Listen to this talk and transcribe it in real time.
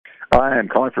Hi, I'm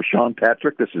calling for Sean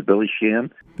Patrick. This is Billy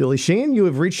Sheehan. Billy Sheehan, you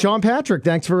have reached Sean Patrick.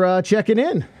 Thanks for checking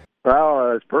in. Oh,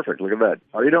 that's perfect. Look at that.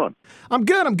 How are you doing? I'm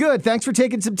good. Thanks for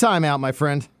taking some time out, my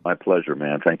friend. My pleasure,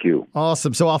 man. Thank you.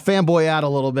 Awesome. So I'll fanboy out a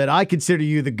little bit. I consider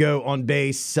you the GOAT on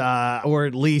bass, or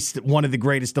at least one of the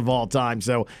greatest of all time.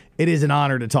 So it is an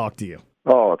honor to talk to you.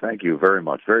 Oh, thank you very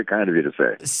much. Very kind of you to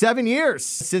say. 7 years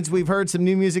since we've heard some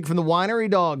new music from the Winery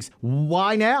Dogs.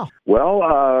 Why now?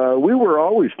 Well, we were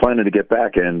always planning to get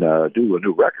back and do a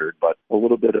new record, but a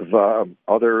little bit of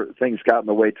other things got in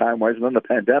the way time-wise, and then the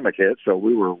pandemic hit, so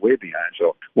we were way behind.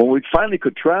 So when we finally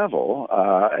could travel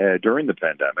during the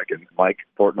pandemic, and Mike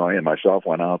Portnoy and myself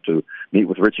went out to meet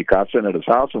with Richie Kotzen at his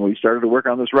house, and we started to work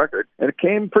on this record. And it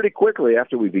came pretty quickly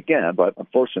after we began, but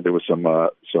unfortunately there was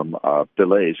some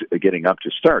delays getting up to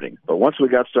starting. But once we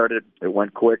got started, it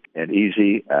went quick and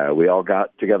easy. We all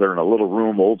got together in a little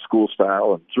room, old school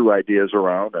style, and threw ideas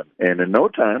around. And in no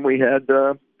time, we had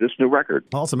this new record.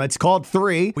 Awesome. It's called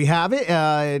 3. We have it.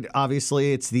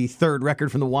 Obviously, it's the third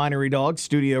record from the Winery Dogs,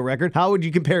 studio record. How would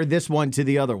you compare this one to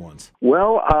the other ones?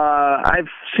 Well, I've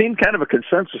seen kind of a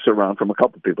consensus around from a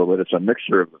couple of people that it's a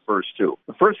mixture of the first two.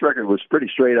 The first record was pretty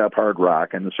straight up hard rock,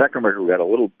 and the second record we got a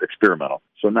little experimental.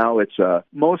 So now it's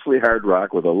mostly hard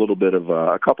rock with a little bit of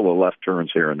a couple of left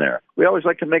turns here and there. We always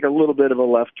like to make a little bit of a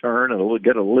left turn and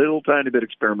get a little tiny bit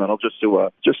experimental just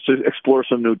to explore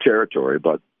some new territory.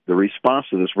 But the response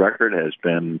to this record has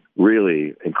been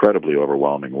really incredibly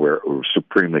overwhelming. We're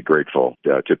supremely grateful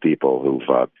to people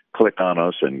who've clicked on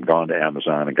us and gone to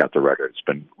Amazon and got the record. It's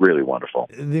been really wonderful.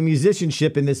 The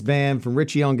musicianship in this band, from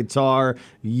Richie on guitar,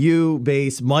 you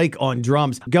bass, Mike on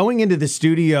drums. Going into the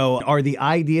studio, are the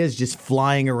ideas just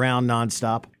flying around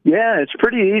nonstop? Yeah, it's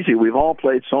pretty easy. We've all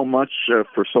played so much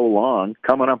for so long.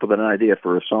 Coming up with an idea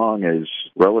for a song is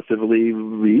relatively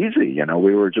easy. You know,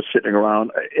 we were just sitting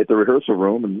around at the rehearsal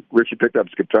room, and Richie picked up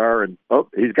his guitar, and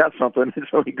he's got something.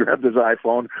 So he grabbed his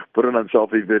iPhone, put it on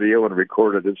selfie video, and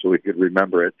recorded it so we could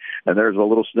remember it. And there's a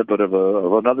little snippet of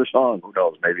another song. Who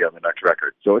knows? Maybe on the next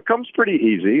record. So it comes pretty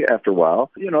easy after a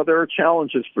while. You know, there are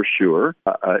challenges for sure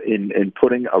in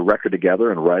putting a record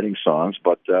together and writing songs,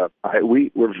 but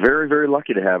we're very, very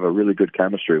lucky to have a really good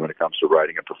chemistry when it comes to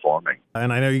writing and performing.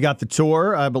 And I know you got the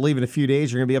tour. I believe in a few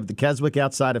days you're going to be up at the Keswick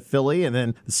outside of Philly, and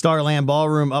then the Starland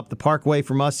Ballroom up the Parkway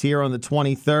from us here on the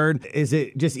 23rd. Is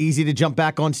it just easy to jump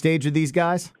back on stage with these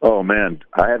guys? Oh, man.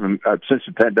 I haven't, since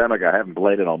the pandemic, I haven't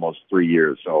played in almost 3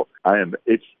 years, so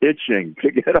it's itching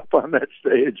to get up on that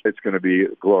stage. It's going to be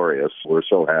glorious. We're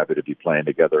so happy to be playing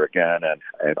together again,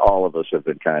 and all of us have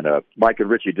been Mike and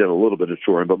Richie did a little bit of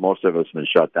touring, but most of us have been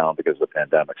shut down because of the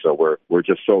pandemic, so we're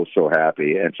just so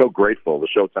happy and so grateful. The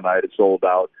show tonight is sold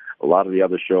out. A lot of the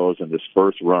other shows in this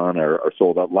first run are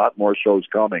sold out. A lot more shows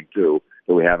coming, too,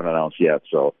 that we haven't announced yet.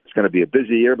 So it's going to be a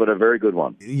busy year, but a very good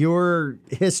one. Your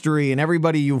history and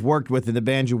everybody you've worked with and the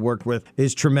band you worked with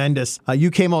is tremendous. You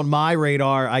came on my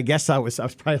radar. I guess I was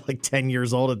probably like 10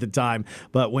 years old at the time.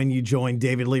 But when you joined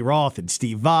David Lee Roth and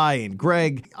Steve Vai and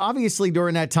Greg, obviously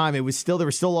during that time, there was still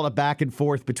a lot of back and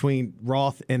forth between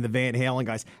Roth and the Van Halen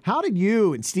guys. How did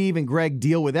you and Steve and Greg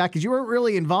deal with that? Because you weren't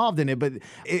really involved in it, but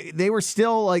they were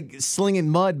still like slinging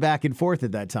mud back and forth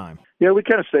at that time. Yeah, we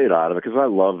kind of stayed out of it because I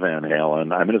love Van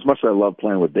Halen. I mean, as much as I love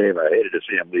playing with Dave, I hated to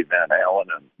see him leave Van Halen.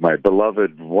 And my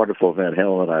beloved, wonderful Van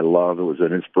Halen I love, it was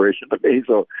an inspiration to me.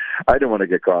 So I didn't want to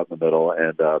get caught in the middle.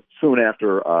 And soon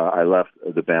after I left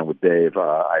the band with Dave,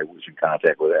 I was in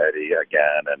contact with Eddie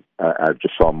again. And I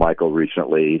just saw Michael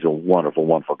recently. He's a wonderful,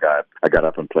 wonderful guy. I got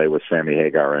up and played with Sammy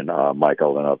Hagar and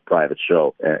Michael in a private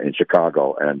show in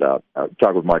Chicago. And I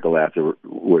talked with Michael afterwards.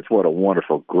 What a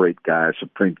wonderful, great guy,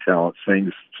 supreme talent,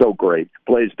 sings so great,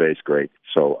 plays bass great.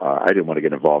 So I didn't want to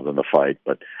get involved in the fight,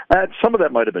 but some of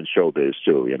that might have been showbiz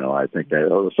too. You know, I think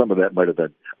that some of that might have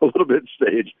been a little bit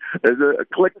staged, a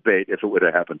clickbait if it would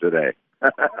have happened today.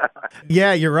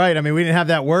 Yeah, you're right. I mean, we didn't have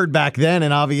that word back then,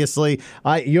 and obviously,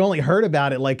 you only heard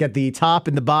about it like at the top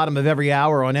and the bottom of every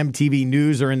hour on MTV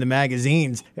News or in the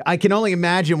magazines. I can only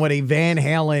imagine what a Van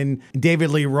Halen, David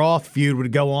Lee Roth feud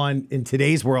would go on in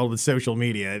today's world with social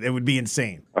media. It would be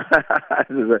insane.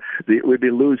 We'd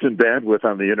be losing bandwidth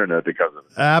on the internet because of it.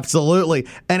 Absolutely.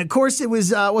 And of course, it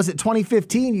was it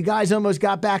 2015? You guys almost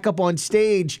got back up on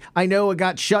stage. I know it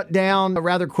got shut down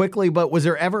rather quickly, but was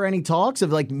there ever any talks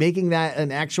of like making that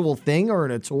an actual thing or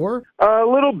a tour? A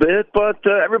little bit, but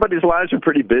everybody's lives were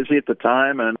pretty busy at the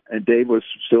time, and Dave was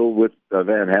still with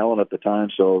Van Halen at the time,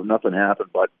 so nothing happened.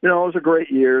 But, you know, it was a great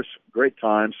years, great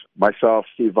times. Myself,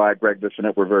 Steve Vai, Greg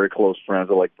Bissonette, we're very close friends.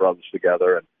 We're like brothers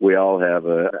together, and we all have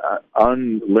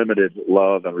unlimited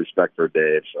love and respect for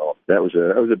Dave, so that was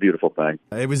was a beautiful thing.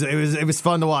 It was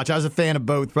fun to watch. I was a fan of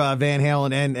both Van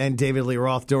Halen and David Lee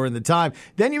Roth during the time.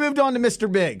 Then you moved on to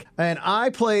Mr. Big, and I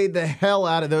played the hell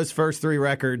out of those first 3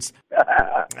 records.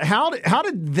 How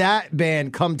did that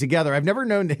band come together? I've never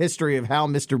known the history of how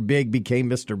Mr. Big became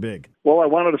Mr. Big. Well, I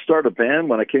wanted to start a band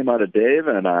when I came out of Dave,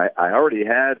 and I already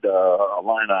had a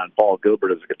line on Paul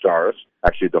Gilbert as a guitarist.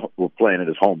 Actually, we're playing in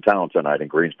his hometown tonight in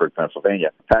Greensburg,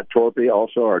 Pennsylvania. Pat Torpey,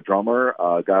 also our drummer.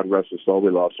 God rest his soul.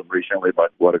 We lost him recently,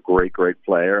 but what a great, great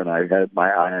player, and I had my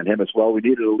eye on him as well. We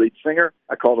needed a lead singer.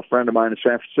 I called a friend of mine in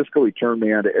San Francisco. He turned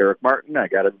me on to Eric Martin. I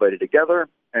got everybody together.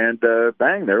 And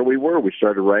bang, there we were. We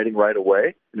started writing right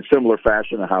away in a similar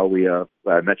fashion to how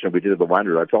I mentioned we did the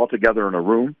Winery Dogs all together in a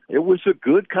room. It was a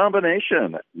good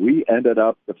combination. We ended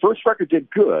up, the first record did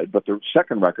good, but the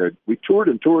second record, we toured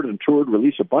and toured and toured,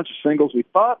 released a bunch of singles. We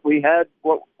thought we had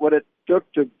what it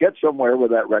took to get somewhere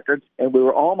with that record, and we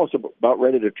were almost about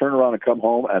ready to turn around and come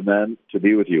home, and then To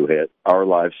Be With You hit. Our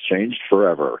lives changed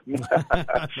forever.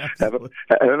 Having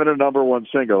a number 1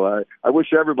 single, I wish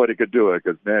everybody could do it,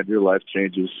 because, man, your life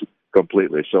changes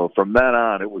completely. So from then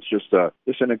on, it was just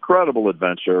an incredible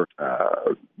adventure.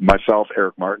 Myself,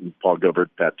 Eric Martin, Paul Gilbert,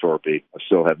 Pat Torpey. I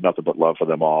still have nothing but love for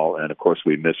them all. And, of course,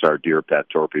 we miss our dear Pat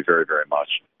Torpey very, very much.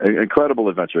 An incredible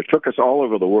adventure. It took us all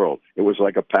over the world. It was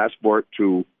like a passport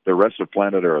to the rest of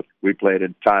planet Earth. We played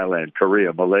in Thailand,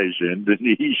 Korea, Malaysia,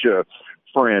 Indonesia,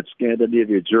 France,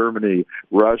 Scandinavia, Germany,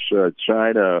 Russia,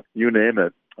 China, you name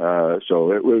it.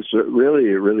 So it was really,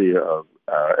 really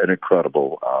an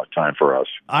incredible time for us.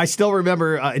 I still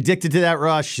remember Addicted to That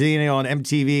Rush, seeing it on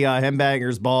MTV,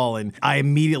 Hembangers Ball, and I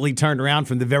immediately turned around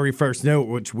from the very first note,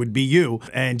 which would be you,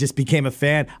 and just became a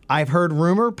fan. I've heard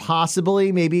rumor,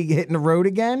 possibly maybe hitting the road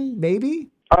again, maybe?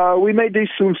 We may do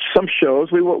some shows.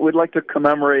 We'd like to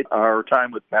commemorate our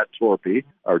time with Pat Torpey,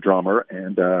 our drummer,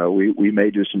 and we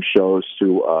may do some shows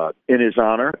in his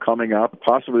honor coming up,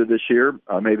 possibly this year,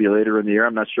 maybe later in the year.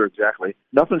 I'm not sure exactly.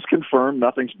 Nothing's confirmed,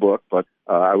 nothing's booked, but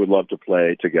I would love to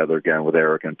play together again with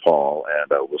Eric and Paul,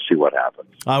 and we'll see what happens.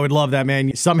 I would love that,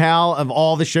 man. Somehow, of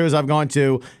all the shows I've gone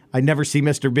to, I never see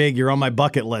Mr. Big. You're on my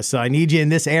bucket list, so I need you in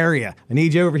this area. I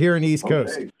need you over here in the East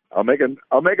Coast. I'll make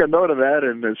a note of that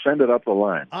and send it up the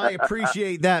line. I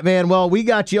appreciate that, man. Well, we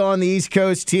got you on the East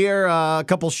Coast here. A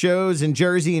couple shows in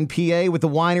Jersey and PA with the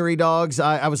Winery Dogs.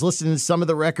 I was listening to some of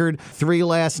the record 3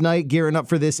 last night, gearing up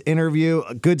for this interview.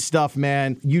 Good stuff,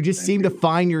 man. You just seem to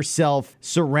find yourself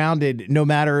surrounded, no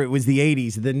matter it was the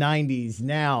 80s, the 90s,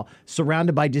 now,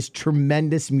 surrounded by just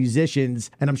tremendous musicians.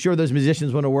 And I'm sure those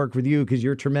musicians want to work with you because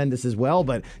you're tremendous as well.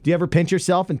 But do you ever pinch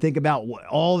yourself and think about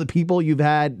all the people you've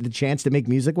had the chance to make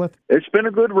music with? It's been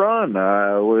a good run.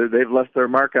 They've left their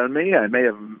mark on me. I may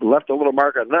have left a little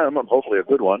mark on them, hopefully a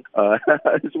good one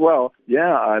as well.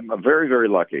 Yeah, I'm very, very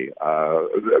lucky.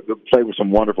 Play with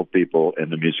some wonderful people in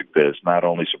the music biz, not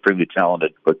only supremely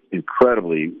talented, but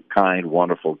incredibly kind,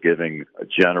 wonderful, giving,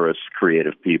 generous,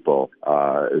 creative people.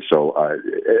 So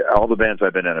all the bands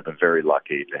I've been in, I've been very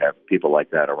lucky to have people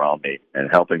like that around me and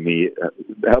helping me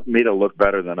to look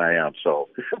better than I am. So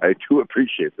I do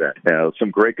appreciate that.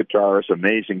 Some great guitarists,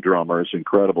 amazing drummers,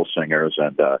 incredible singers,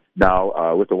 and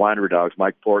now with the Winery Dogs,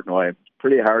 Mike Portnoy,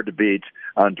 pretty hard to beat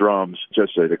on drums,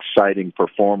 just an exciting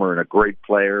performer and a great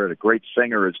player and a great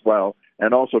singer as well,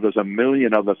 and also does a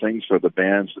million other things for the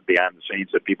bands behind the scenes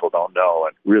that people don't know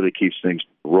and really keeps things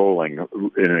rolling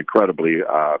in an incredibly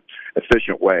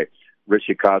efficient way.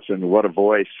 Richie Kotzen, what a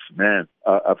voice, man.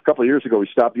 A couple of years ago, he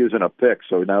stopped using a pick,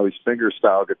 so now he's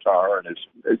finger-style guitar, and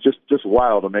it's just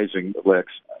wild, amazing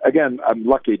licks. Again, I'm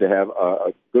lucky to have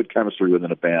a good chemistry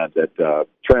within a band that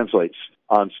translates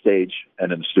on stage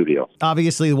and in the studio.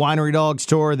 Obviously, the Winery Dogs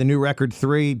tour, the new record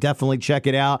 3, definitely check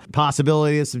it out.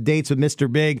 Possibilities of dates with Mr.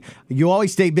 Big. You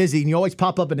always stay busy, and you always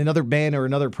pop up in another band or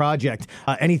another project.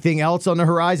 Anything else on the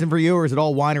horizon for you, or is it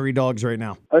all Winery Dogs right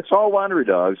now? It's all Winery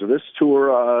Dogs. This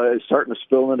tour is starting to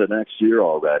spill into next year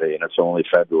already, and it's only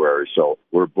February, so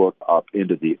we're booked up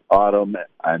into the autumn,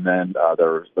 and then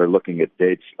they're looking at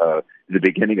dates the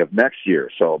beginning of next year.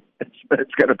 So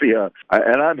it's going to be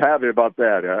and I'm happy about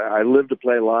that. I live to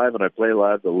play live, and I play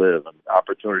live to live. An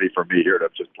opportunity for me here to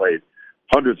have just played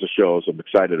hundreds of shows. I'm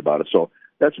excited about it. So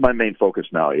that's my main focus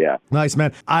now, yeah. Nice,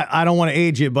 man. I don't want to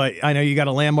age you, but I know you got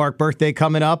a landmark birthday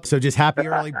coming up, so just happy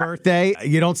early birthday.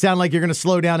 You don't sound like you're going to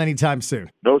slow down anytime soon.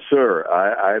 No, sir.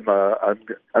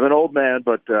 I'm an old man,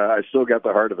 but I still got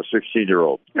the heart of a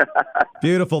 16-year-old.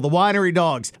 Beautiful. The Winery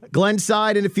Dogs.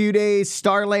 Glenside in a few days,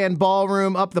 Starland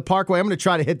Ballroom up the Parkway. I'm going to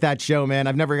try to hit that show, man.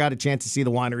 I've never got a chance to see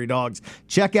the Winery Dogs.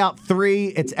 Check out 3.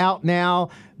 It's out now.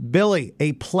 Billy,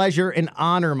 a pleasure and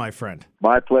honor, my friend.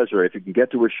 My pleasure. If you can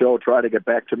get to a show, try to get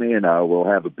back to me, and we'll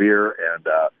have a beer and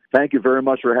Thank you very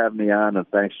much for having me on, and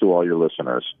thanks to all your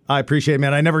listeners. I appreciate it,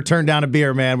 man. I never turned down a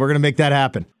beer, man. We're going to make that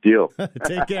happen. Deal.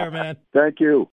 Take care, man. Thank you.